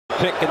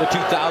pick in the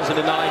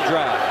 2009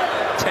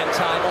 draft.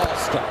 10-time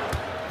All-Star.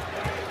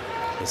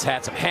 Has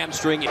had some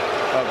hamstring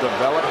of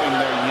developing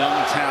their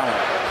young talent.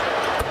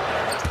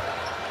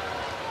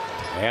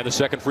 And the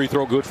second free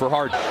throw good for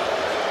Harden,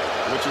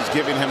 which is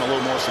giving him a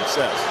little more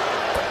success.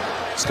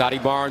 Scotty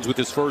Barnes with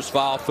his first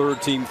foul,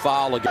 third team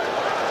foul again.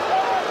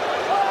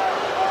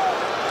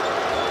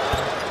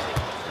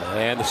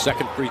 And the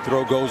second free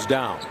throw goes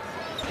down.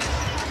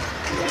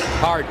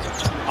 Harden,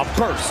 a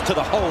burst to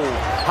the hole.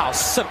 How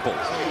simple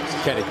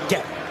can it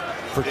get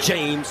for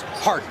James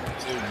Harden?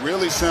 It's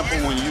really simple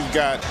when you've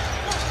got.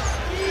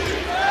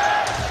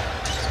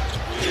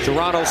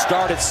 Toronto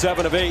started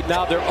 7 of 8.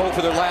 Now they're 0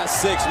 for their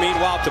last 6.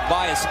 Meanwhile,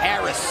 Tobias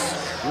Harris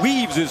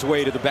weaves his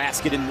way to the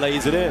basket and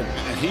lays it in.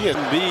 And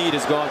Embiid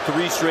has gone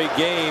 3 straight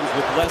games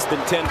with less than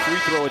 10 free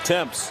throw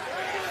attempts.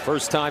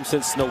 First time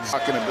since Snow.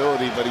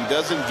 Ability, but he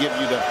doesn't give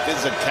you the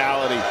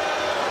physicality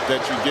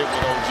that you get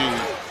with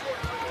OG.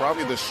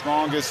 Probably the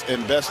strongest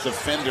and best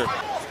defender.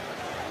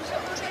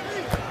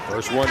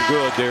 First one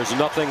good. There's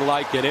nothing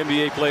like an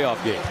NBA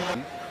playoff game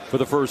for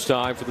the first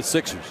time for the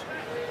Sixers.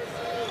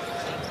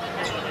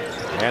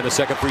 And the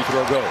second free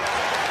throw goes.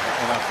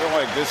 And I feel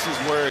like this is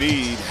where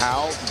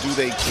how do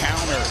they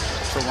counter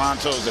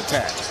Toronto's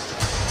attack?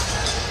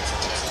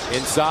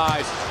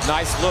 Inside,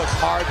 nice look.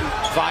 Harden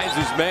finds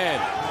his man.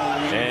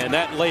 And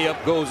that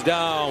layup goes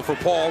down for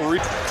Paul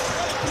Reed.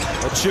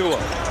 Achua,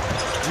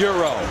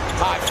 Euro,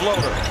 high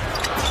floater.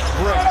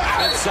 Brick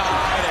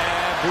inside,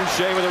 and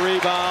Boucher with a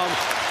rebound.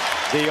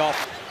 The off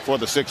for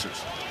the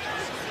Sixers.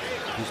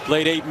 He's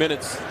played 8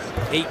 minutes,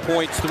 8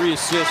 points, 3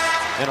 assists,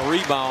 and a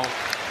rebound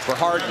for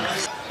Harden.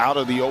 Out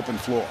of the open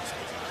floor.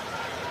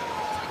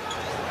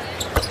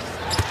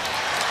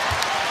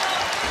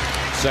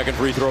 Second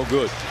free throw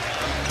good.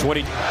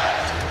 20.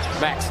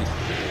 Maxey,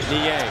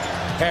 Niang,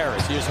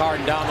 Harris. Here's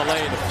Harden down the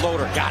lane. The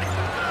floater got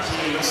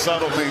it.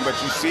 Subtle thing, but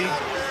you see,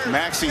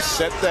 Maxey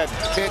set that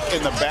pick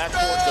in the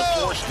backcourt to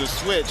force the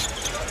switch,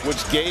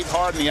 which gave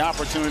Harden the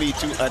opportunity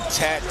to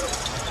attack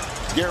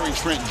Gary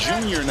Trent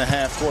Jr. in the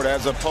half court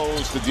as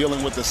opposed to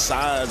dealing with the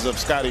size of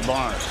Scotty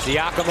Barnes.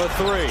 Siakam a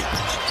 3.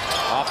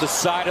 Off the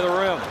side of the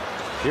rim.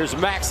 Here's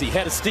Maxey,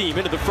 head of steam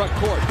into the front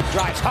court.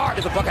 Drives hard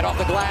to the bucket off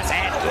the glass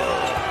and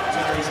good.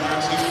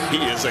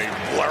 He is a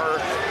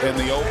blur in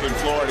the open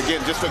floor. And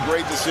again, just a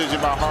great decision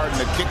by Harden.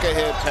 The kick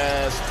ahead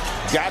pass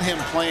got him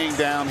playing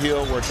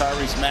downhill where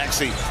Tyrese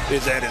Maxey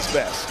is at his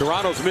best.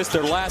 Toronto's missed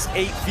their last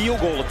 8 field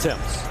goal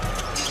attempts.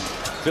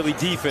 Philly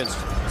defense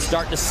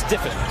starting to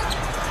stiffen.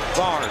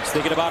 Barnes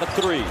thinking about a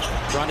 3.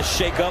 Trying to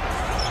shake up.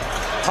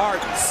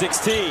 Harden,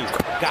 16.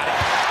 Got it.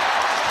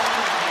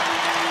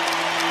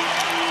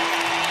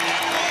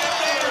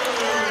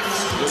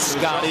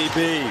 Scotty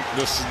B.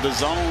 The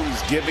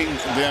zone's giving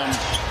them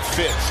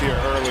fits here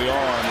early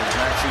on as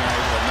Maxey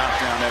able to knock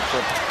down that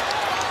triple.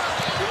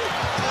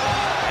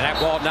 And that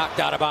ball knocked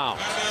out of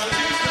bounds.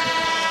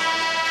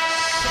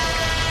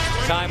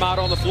 Timeout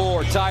on the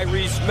floor.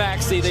 Tyrese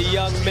Maxey, the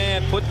young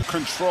man,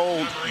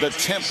 controlled the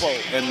tempo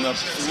and the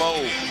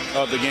flow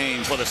of the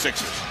game for the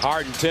Sixers.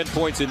 Harden 10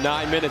 points in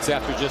 9 minutes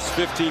after just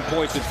 15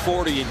 points in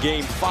 40 in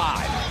game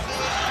 5.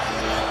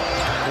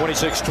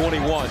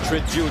 26-21,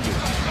 Trent Jr.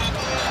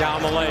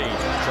 down the lane,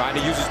 trying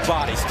to use his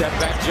body, step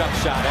back jump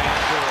shot, and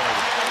good.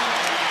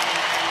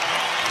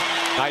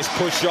 Nice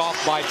push off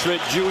by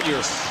Trent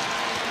Jr.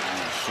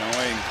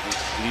 Showing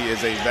he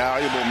is a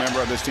valuable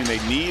member of this team. They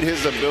need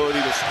his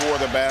ability to score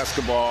the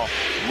basketball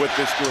with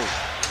this group.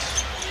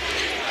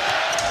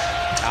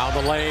 Down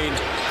the lane,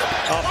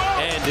 up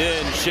and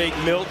in, Shake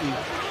Milton.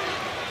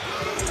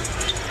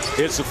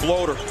 Hits the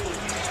floater.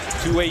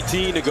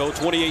 2:18 to go,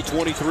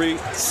 28-23,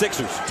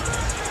 Sixers.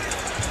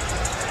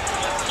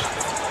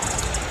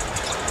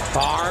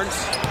 Barnes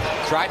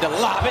tried to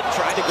lob it,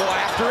 tried to go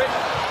after it,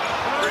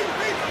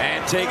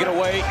 and taken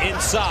away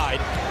inside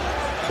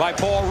by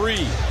Paul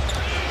Reed.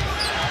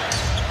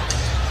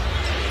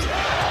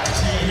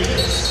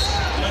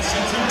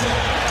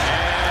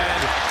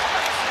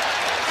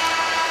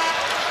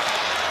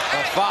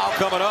 And a foul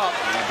coming up.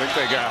 I think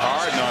they got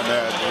Harden on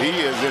that. He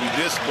is in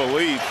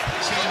disbelief.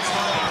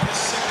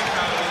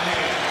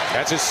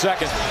 That's his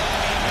second.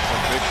 That's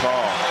a big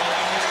call.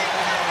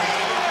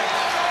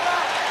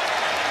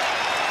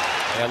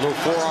 A little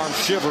forearm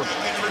shiver.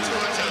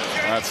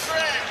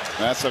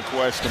 That's a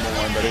questionable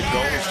one, but it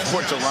goes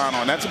for Toronto,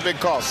 and that's a big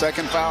call.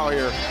 Second foul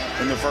here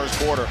in the first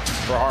quarter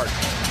for Harden.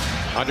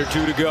 Under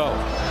 2 to go.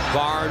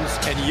 Barnes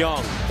and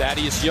Young.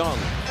 Thaddeus Young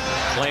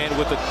playing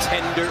with a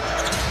tender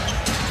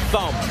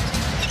thumb.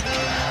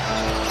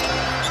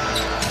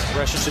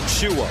 Precious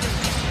Achua.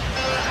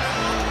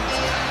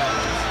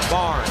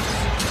 Barnes.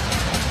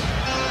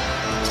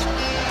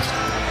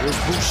 Here's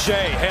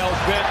Boucher, held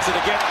bent to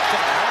the get.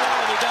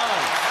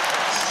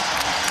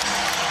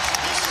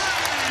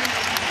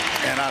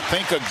 And I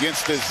think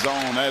against this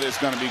zone, that is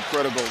going to be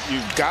critical.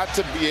 You've got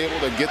to be able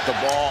to get the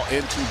ball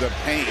into the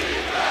paint.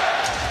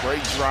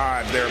 Great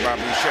drive there by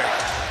Boucher.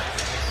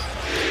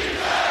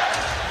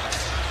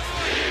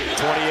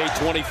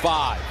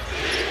 28-25.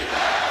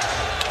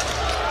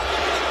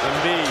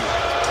 Embiid,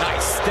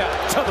 nice step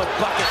to the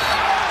bucket.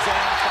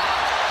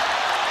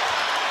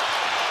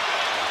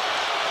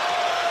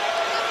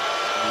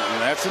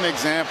 And that's an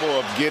example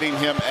of getting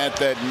him at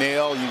that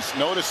nail. You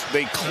notice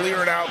they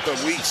cleared out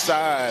the weak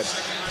side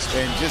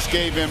and just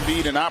gave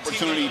Embiid an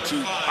opportunity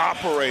to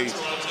operate.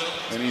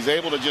 And he's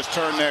able to just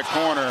turn that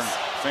corner.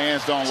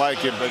 Fans don't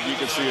like it, but you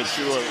can see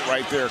Achua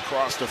right there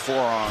across the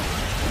forearm.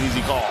 An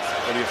easy call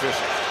for the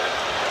official.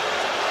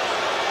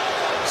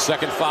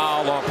 Second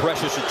foul on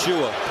Precious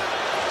Achua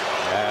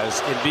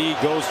as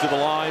Embiid goes to the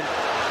line.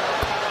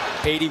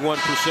 81%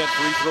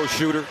 free throw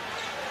shooter.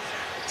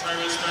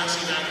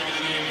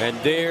 And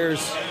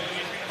there's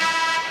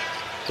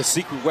the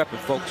secret weapon,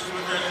 folks.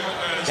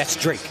 That's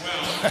Drake.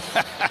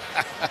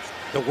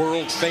 The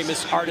world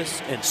famous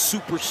artist and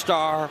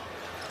superstar,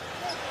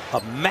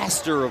 a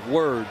master of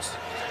words.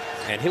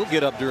 And he'll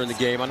get up during the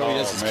game. I know he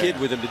has his kid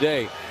with him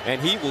today. And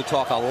he will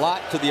talk a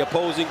lot to the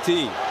opposing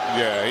team.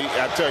 Yeah,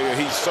 I tell you,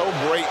 he's so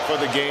great for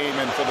the game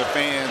and for the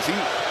fans.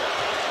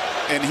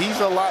 And he's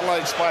a lot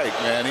like Spike,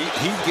 man.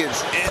 He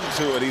gets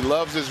into it. He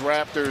loves his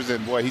Raptors.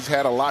 And, boy, he's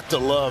had a lot to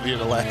love here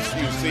the last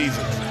few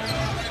seasons.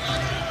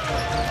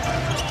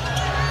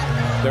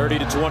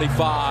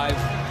 30-25.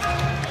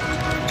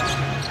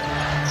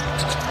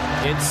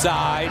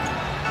 Inside.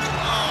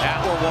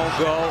 That one won't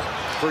go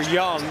for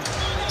Young.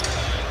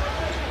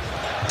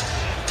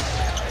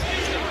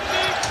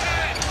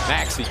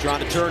 Maxey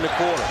trying to turn the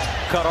corner.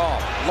 Cut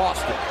off.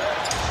 Lost it.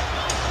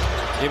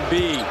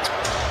 Embiid.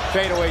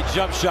 Fadeaway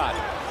jump shot.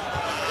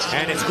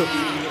 And it's good.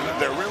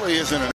 There really isn't an